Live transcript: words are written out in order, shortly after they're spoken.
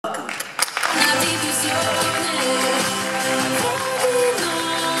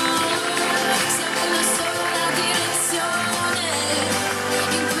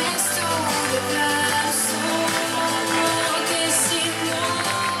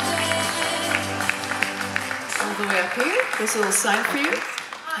way up here. There's a little sign for you.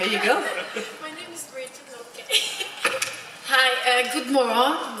 Here you go. My name is Rachel. Okay. Hi. Good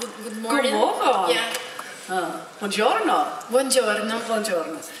morning. Good morning. Good morning. Yeah. Buongiorno. Buongiorno.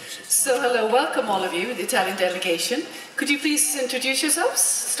 Buongiorno. So hello, welcome all of you, the Italian delegation. Could you please introduce yourselves,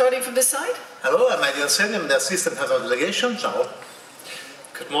 starting from this side? Hello, I'm Mario Arsenio, I'm the assistant head of delegation. Ciao.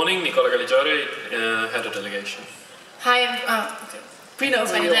 Good morning, Nicola Galligiori, head of delegation. Hi, I'm We know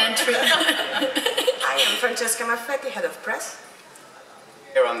who you are. I am Francesca Michielin, head of press.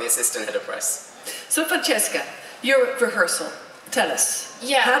 Here I'm the assistant head of press. So Francesca, your rehearsal, tell us.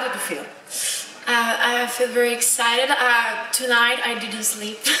 Yeah. How did you feel? I feel very excited. Tonight I didn't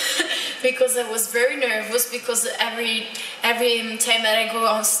sleep because I was very nervous, because every time that I go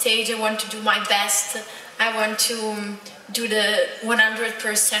on stage I want to do my best. I want to do the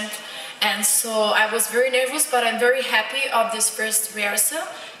 100%. And so I was very nervous, but I'm very happy of this first rehearsal.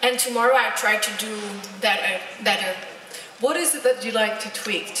 And tomorrow I try to do better. What is it that you like to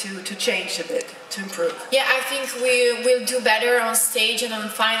tweak, to change a bit, to improve? Yeah, I think we will do better on stage and on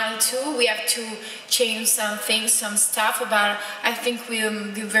final too. We have to change some things, some stuff, but I think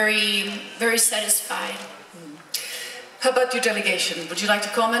we'll be very satisfied. How about your delegation? Would you like to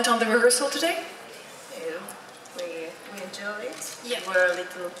comment on the rehearsal today? We enjoyed it. Yeah. We were a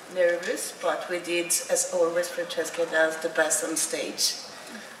little nervous, but we did, as always, Francesca does the best on stage.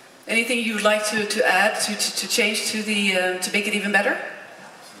 Anything you'd like to add, to change to make it even better?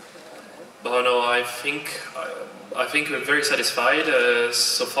 Oh no, I think we're very satisfied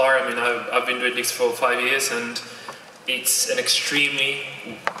so far. I mean, I've been doing this for 5 years, and it's an extremely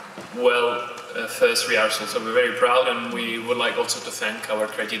well first rehearsal. So we're very proud, and we would like also to thank our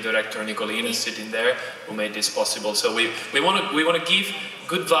creative director Nicolini sitting there, who made this possible. So we want to give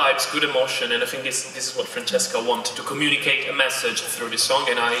good vibes, good emotion, and I think this is what Francesca wanted, to communicate a message through this song,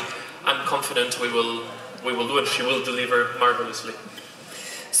 and I'm confident we will do it. She will deliver marvelously.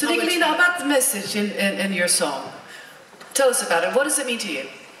 So Nicolina, about the message in your song, tell us about it. What does it mean to you?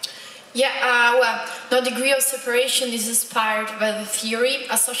 Yeah, well, the degree of separation is inspired by the theory,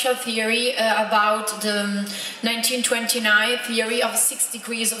 a social theory about the 1929 theory of 6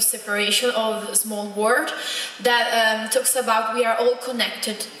 degrees of separation of the small world that talks about we are all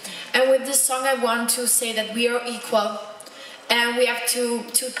connected. And with this song I want to say that we are equal, and we have to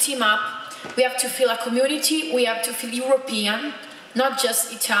team up. We have to feel a community, we have to feel European, not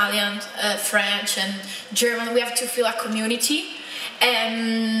just Italian, French and German. We have to feel a community.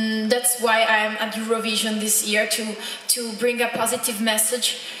 And that's why I'm at Eurovision this year, to bring a positive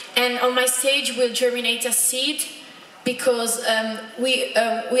message. And on my stage we'll germinate a seed, because we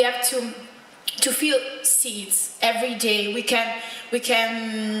have to feel seeds every day. We can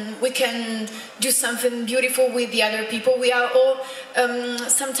do something beautiful with the other people. We are all,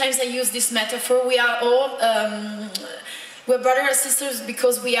 sometimes I use this metaphor, we are all we're brothers and sisters,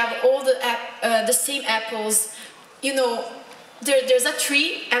 because we have all the same apples. You know, there's a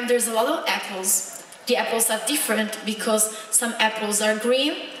tree and there's a lot of apples. The apples are different because some apples are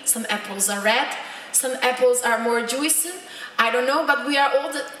green, some apples are red, some apples are more juicy. I don't know, but we are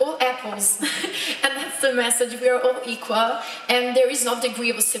all apples. And that's the message. We are all equal, and there is no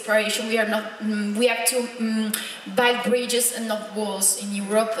degree of separation. We are not. We have to build bridges and not walls in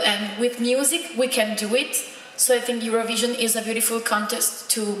Europe. And with music, we can do it. So I think Eurovision is a beautiful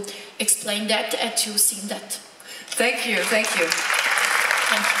contest to explain that and to sing that. Thank you, thank you.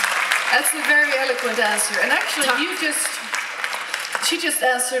 Thank you. That's a very eloquent answer. And actually, she just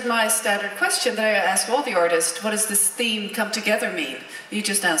answered my standard question that I ask all the artists. What does this theme come together mean? You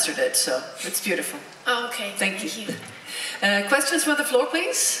just answered it, so it's beautiful. Oh, okay. Thank you. Questions from the floor,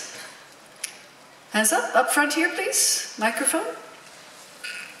 please? Hands up front here, please. Microphone.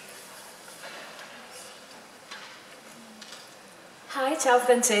 Hi, ciao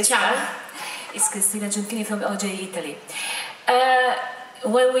Francesca. Ciao. It's Cristina Giuntini from OJ Italy.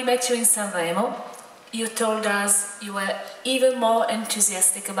 When we met you in Sanremo, you told us you were even more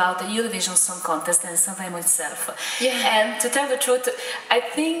enthusiastic about the Eurovision Song Contest than Sanremo itself. Yeah. And to tell the truth, I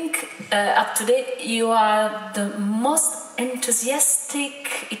think up to date you are the most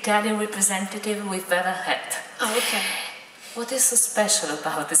enthusiastic Italian representative we've ever had. Oh, okay. What is so special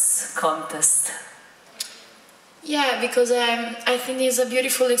about this contest? Yeah, because I think it's a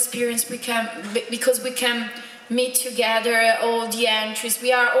beautiful experience. Because we can meet together all the entries.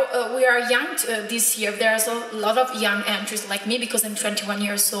 We are young this year. There's a lot of young entries like me, because I'm 21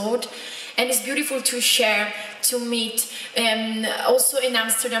 years old, and it's beautiful to share, to meet. Also in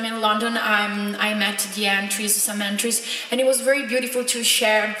Amsterdam and London, I met the entries, some entries, and it was very beautiful to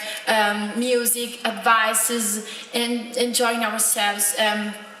share music, advices, and enjoying ourselves.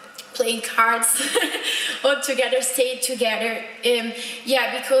 playing cards all together, stay together.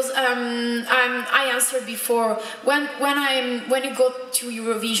 Yeah, because I answered before, when you go to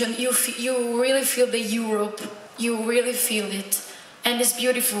Eurovision, you really feel the Europe, you really feel it, and it's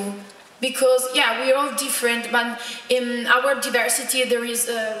beautiful. Because yeah, we're all different, but in our diversity there is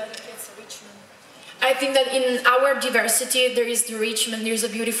I think that in our diversity there is the enrichment, there's a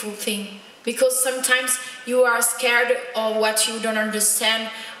beautiful thing. Because sometimes you are scared of what you don't understand,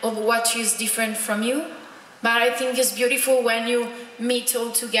 of what is different from you. But I think it's beautiful when you meet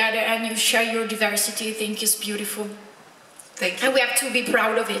all together and you share your diversity. I think it's beautiful. Thank you. And we have to be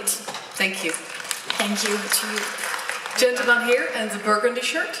proud of it. Thank you. Thank you to you. Gentleman here and the burgundy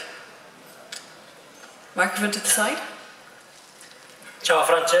shirt. Microphone to the side. Ciao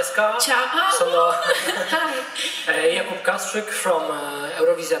Francesca. Ciao. Sono Hi. Jakub Kastrzyk from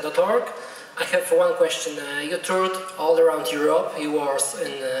Eurovisia.org. I have one question. You toured all around Europe. You were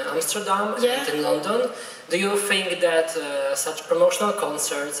in Amsterdam and in London. Do you think that such promotional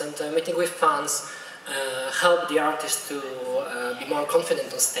concerts and meeting with fans help the artist to be more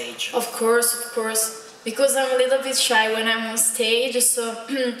confident on stage? Of course. Because I'm a little bit shy when I'm on stage, so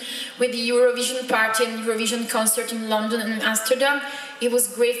with the Eurovision party and Eurovision concert in London and Amsterdam, it was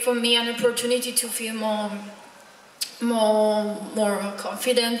great for me, an opportunity to feel more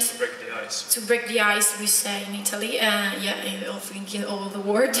confident. To break the ice, we say in Italy. Yeah, I think in all the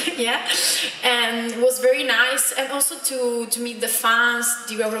world. Yeah, and it was very nice, and also to meet the fans,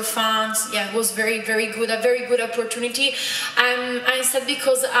 the Euro fans. Yeah, it was very good, a very good opportunity. I said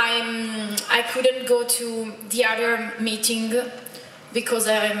because I couldn't go to the other meeting because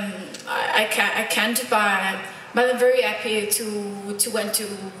I can't, but I'm very happy to went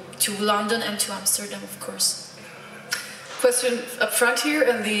to London and to Amsterdam, of course. Question up front here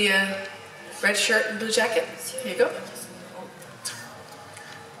in the red shirt and blue jacket. Here you go.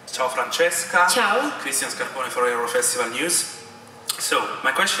 Ciao Francesca. Ciao. Christian Scarpone for Eurofestival News. So,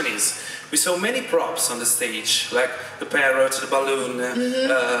 my question is, we saw many props on the stage, like the parrot, the balloon,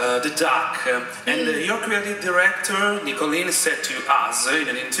 the duck, and your creative director, Nicolene, said to us in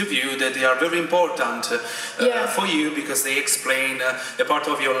an interview that they are very important for you because they explain a part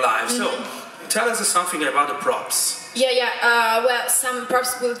of your life. So, tell us something about the props. Well, some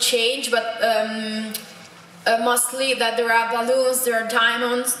props will change, but mostly that there are balloons, there are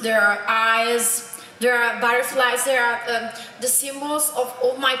diamonds, there are eyes, there are butterflies, there are the symbols of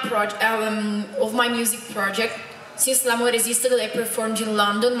all my of my music project. Since L'amore esiste, that I performed in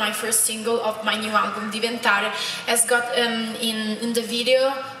London, my first single of my new album Diventare, has got in the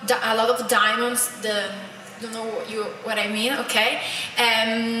video a lot of diamonds. Don't know what I mean, okay?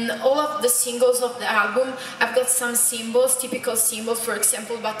 And all of the singles of the album, I've got some symbols, typical symbols. For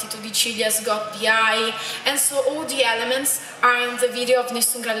example, Battito di Ciglia has got the eye, and so all the elements are in the video of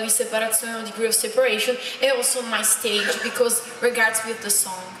Nessun grado di separazione, or Degree of Separation, and also on my stage because regards with the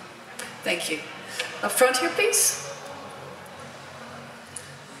song. Thank you. Up front here, please.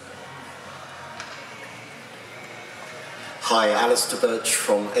 Hi, Alistair Birch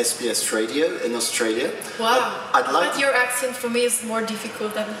from SBS Radio in Australia. Wow, but your accent for me is more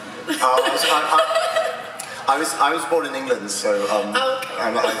difficult than... I was born in England, so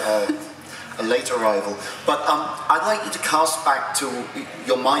I'm a late arrival. But I'd like you to cast back to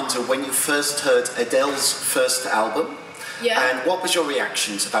your mind to when you first heard Adele's first album. Yeah. And what was your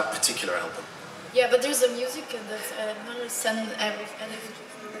reaction to that particular album? Yeah, but there's a music and I don't understand anything.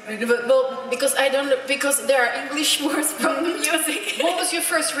 Well, because there are English words from the music. What was your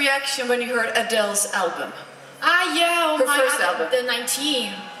first reaction when you heard Adele's album? Her first album. The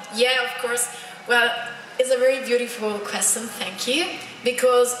 19. Yeah, of course. Well, it's a very beautiful question, thank you.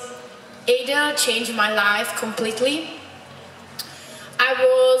 Because Adele changed my life completely. I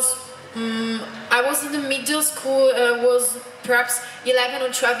was in the middle school, was perhaps 11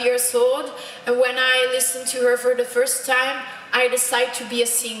 or 12 years old, and when I listened to her for the first time, I decided to be a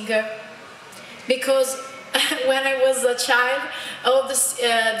singer. Because when I was a child,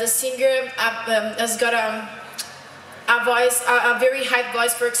 the singer has got a voice, a very high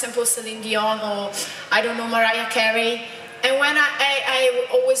voice, for example, Celine Dion, or I don't know, Mariah Carey. And when I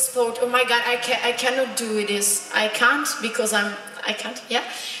always thought, oh my God, I cannot do this. I can't because I can't, yeah.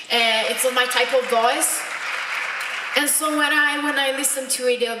 It's not my type of voice. And so when I listened to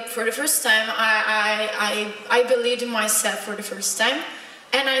it for the first time, I believed in myself for the first time.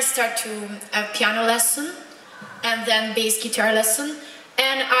 And I started to have piano lesson and then bass guitar lesson.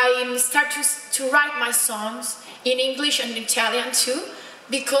 And I started to write my songs in English and Italian too,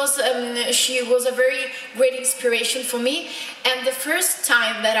 because she was a very great inspiration for me. And the first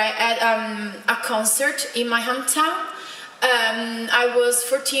time that I had a concert in my hometown, I was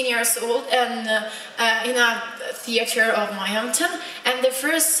 14 years old and in a theater of my hometown, and the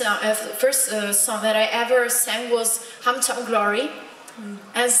first song that I ever sang was Hometown Glory.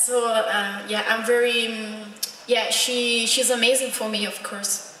 And so yeah, I'm very yeah, she's amazing for me, of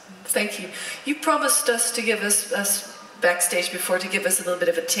course. Thank you. You promised us to give us backstage before to give us a little bit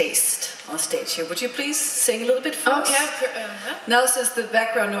of a taste on stage here. Would you please sing a little bit for us? Okay. Now since the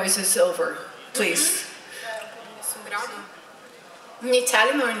background noise is over, please. In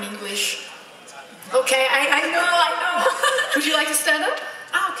Italian or in English? Okay, I know. Would you like to stand up?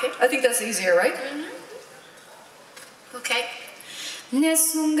 Ah, okay. I think that's easier, right? Ok.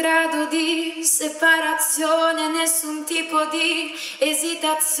 Nessun grado di separazione, nessun tipo di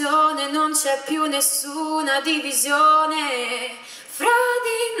esitazione, non c'è più nessuna divisione fra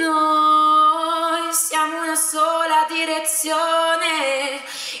di noi, siamo una sola direzione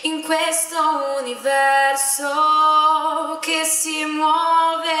in questo universo che si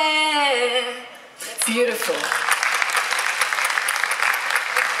muove. Beautiful.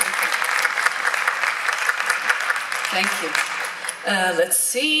 Thank you. Let's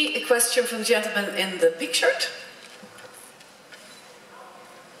see, a question from the gentleman in the pink shirt.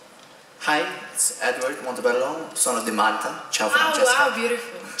 Hi, it's Edward Montebello, sono di Malta. Ciao Francesca. Oh wow,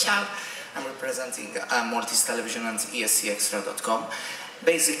 beautiful. Ciao. I'm representing Maltese Television and ESCextra.com.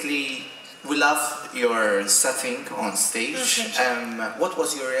 Basically, we love your setting on stage. What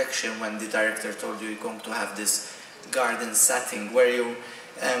was your reaction when the director told you you're going to have this garden setting? Were you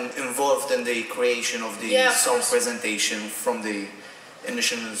involved in the creation of the song presentation from the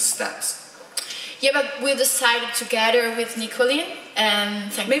initial steps? Yeah, but we decided together with Michielin,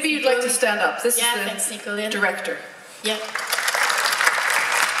 and thanks. Maybe you'd like to stand up. This is the thanks, Michielin. Director. Yeah.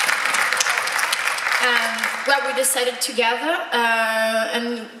 Well, we decided together,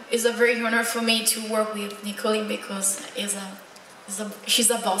 and it's a very honor for me to work with Michielin because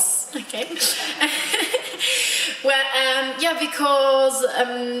she's a boss. Okay. Well, yeah, because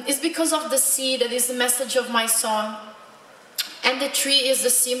it's because of the seed that is the message of my song, and the tree is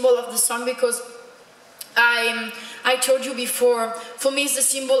the symbol of the song because I told you before, for me it's the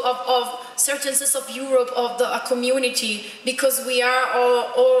symbol of certain sense of Europe, of a community, because we are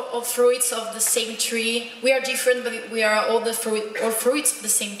all fruits of the same tree. We are different, but we are all fruits of the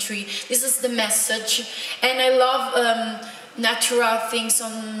same tree. This is the message, and I love natural things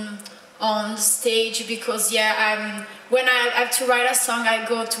on the stage because when I have to write a song, I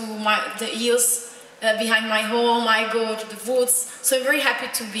go to the hills behind my home, I go to the woods. So I'm very happy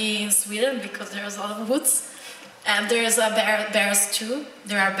to be in Sweden because there's a lot of woods. And there's bears too.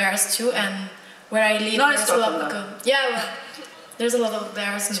 There are bears too, and where I live there's a lot of there's a lot of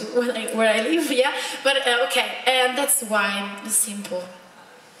bears too where I live. Yeah, but okay, and that's why it's simple.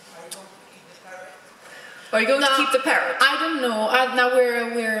 Are you going to keep the parrot? I don't know. Now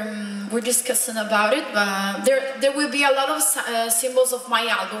we're discussing about it, but there will be a lot of symbols of my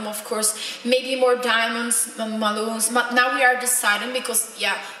album, of course. Maybe more diamonds, balloons. But now we are deciding because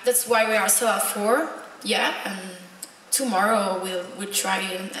that's why we are still at 4. Yeah, and tomorrow we'll try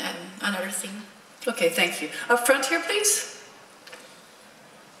another thing. Okay, thank you. Up front here, please.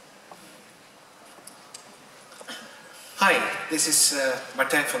 Hi, this is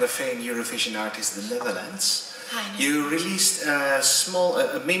Martijn van der Veen, Eurovision artist, the Netherlands. Hi. You released a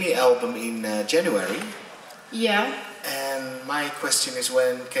mini album in January. Yeah. And my question is,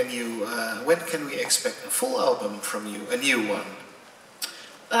 when can we expect a full album from you, a new one?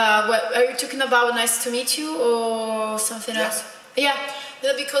 What, are you talking about Nice to Meet You or something else? Yeah,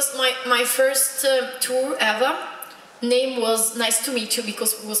 because my first tour ever, name was Nice to Meet You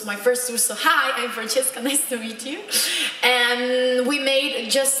because it was my first tour. So hi, I'm Francesca, nice to meet you. And we made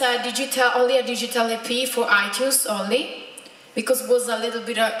just only a digital EP for iTunes only because it was a little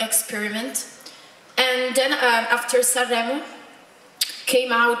bit of experiment. And then after Sanremo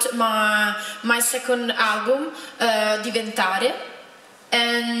came out my second album, Diventare.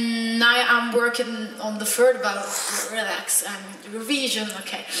 And now I'm working on the third, but relax, Eurovision,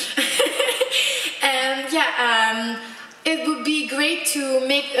 okay. And it would be great to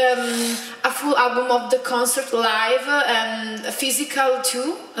make a full album of the concert live and physical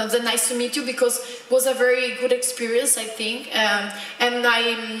too, the Nice to Meet You, because it was a very good experience, I think. And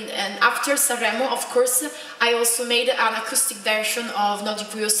after Sanremo, of course, I also made an acoustic version of No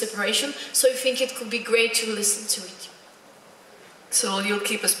Degree of Separation, so I think it could be great to listen to it. So you'll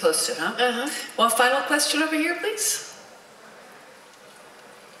keep us posted, huh? One final question over here, please.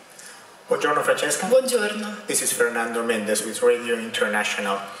 Buongiorno Francesca. Buongiorno. This is Fernando Mendes with Radio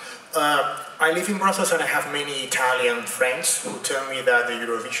International. I live in Brussels and I have many Italian friends who tell me that the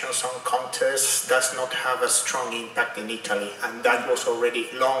Eurovision Song Contest does not have a strong impact in Italy, and that was already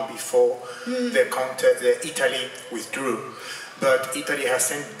long before the contest. Italy withdrew. But Italy has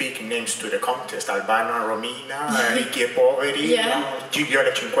sent big names to the contest: Albano and Romina, Ricchi e Poveri, Giglio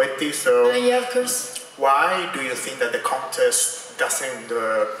e Cinquetti. So, yeah, of course. Why do you think that the contest doesn't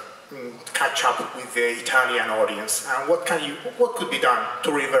catch up with the Italian audience, and what could be done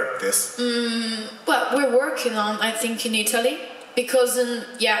to revert this? Well, we're working on, I think, in Italy, because the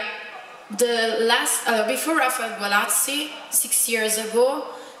last before Rafael Gualazzi 6 years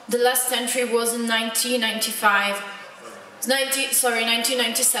ago, the last entry was in 1995.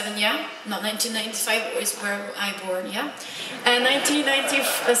 1997, yeah? No, 1995 is where I born, yeah? And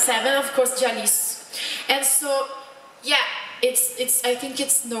 1997, of course, Jalis. And so, yeah, I think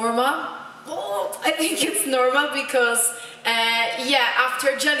it's normal. Oh, I think it's normal because,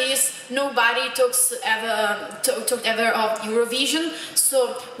 after Jalis, nobody talked ever of Eurovision.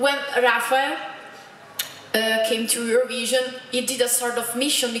 So when Rafael came to Eurovision, he did a sort of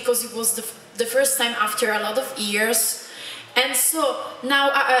mission because it was the first time after a lot of years. And so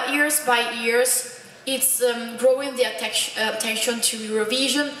now, years by years, it's growing the attention to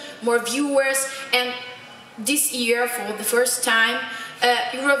Eurovision, more viewers, and this year, for the first time,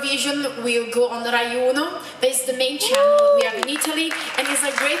 Eurovision will go on Rai Uno. That is the main channel we have in Italy, and it's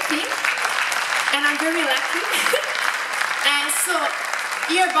a great thing, and I'm very lucky. And so,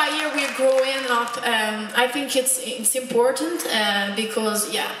 year by year, we're growing up. I think it's important because,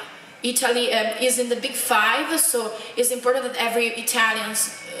 Italy is in the big five, so it's important that every Italian,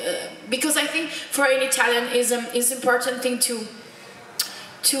 because I think for an Italian is important thing to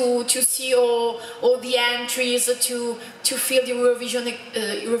see all the entries, to feel the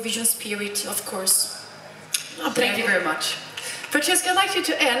Eurovision spirit, of course. Thank you very much. Francesca, I'd like you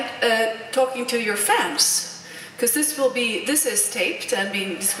to end talking to your fans, because this is taped and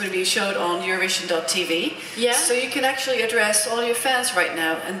it's going to be showed on Eurovision.tv. Yeah. So you can actually address all your fans right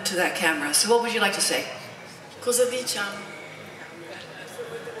now and to that camera. So what would you like to say? Cosa diciamo?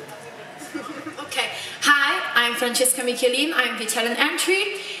 Okay. Hi, I'm Francesca Michielin. I'm the Italian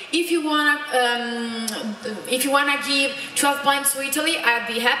entry. If you wanna give 12 points to Italy, I'd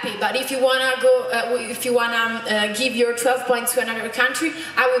be happy. But if you wanna give your 12 points to another country,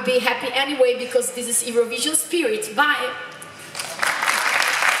 I would be happy anyway, because this is Eurovision spirit. Bye.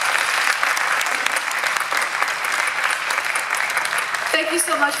 Thank you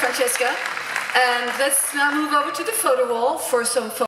so much, Francesca. And let's now move over to the photo wall for some photos.